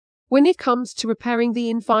When it comes to repairing the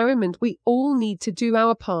environment, we all need to do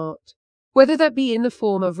our part. Whether that be in the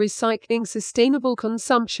form of recycling, sustainable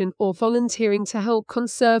consumption, or volunteering to help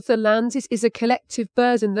conserve the land, it is a collective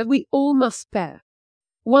burden that we all must bear.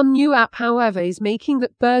 One new app, however, is making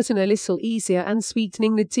that burden a little easier and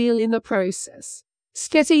sweetening the deal in the process.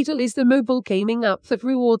 Skedaddle is the mobile gaming app that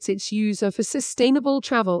rewards its user for sustainable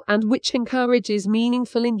travel and which encourages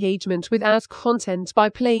meaningful engagement with ad content by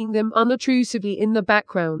playing them unobtrusively in the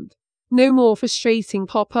background. No more frustrating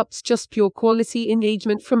pop-ups, just pure quality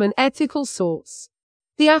engagement from an ethical source.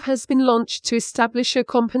 The app has been launched to establish a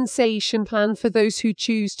compensation plan for those who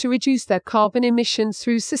choose to reduce their carbon emissions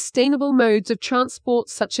through sustainable modes of transport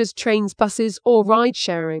such as trains, buses, or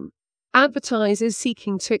ride-sharing. Advertisers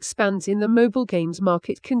seeking to expand in the mobile games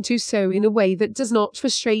market can do so in a way that does not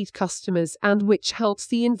frustrate customers and which helps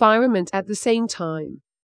the environment at the same time.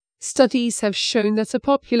 Studies have shown that a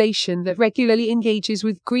population that regularly engages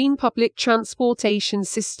with green public transportation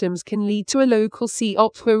systems can lead to a local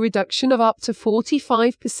CO2 reduction of up to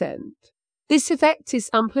 45%. This effect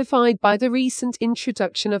is amplified by the recent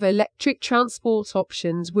introduction of electric transport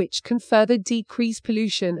options, which can further decrease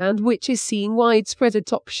pollution and which is seeing widespread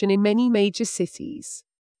adoption in many major cities.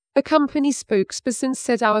 A company spokesperson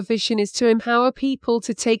said, "Our vision is to empower people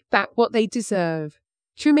to take back what they deserve.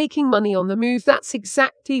 Through making money on the move, that's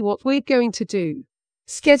exactly what we're going to do.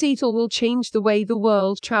 Skedaddle will change the way the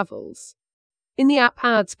world travels." In the app,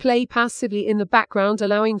 ads play passively in the background,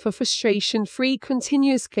 allowing for frustration-free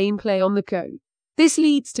continuous gameplay on the go. This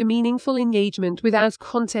leads to meaningful engagement with ad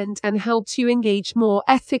content and helps you engage more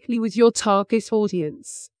ethically with your target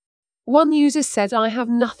audience. One user said, "I have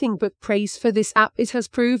nothing but praise for this app. It has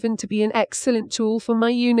proven to be an excellent tool for my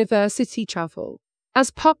university travel. As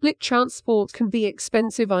public transport can be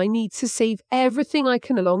expensive, I need to save everything I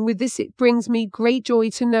can. Along with this, it brings me great joy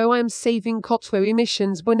to know I am saving CO2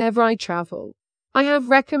 emissions whenever I travel. I have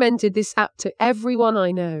recommended this app to everyone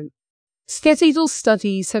I know." Skedaddle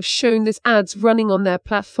studies have shown that ads running on their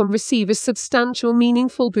platform receive a substantial,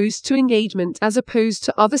 meaningful boost to engagement as opposed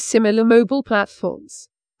to other similar mobile platforms.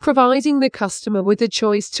 Providing the customer with a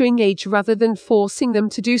choice to engage rather than forcing them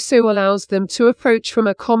to do so allows them to approach from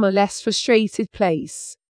a less frustrated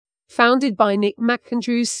place. Founded by Nick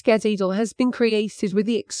McAndrews, Skedaddle has been created with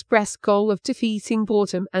the express goal of defeating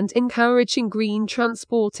boredom and encouraging green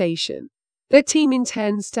transportation. The team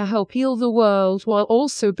intends to help heal the world while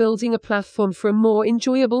also building a platform for a more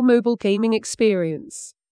enjoyable mobile gaming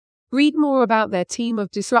experience. Read more about their team of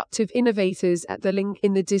disruptive innovators at the link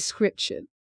in the description.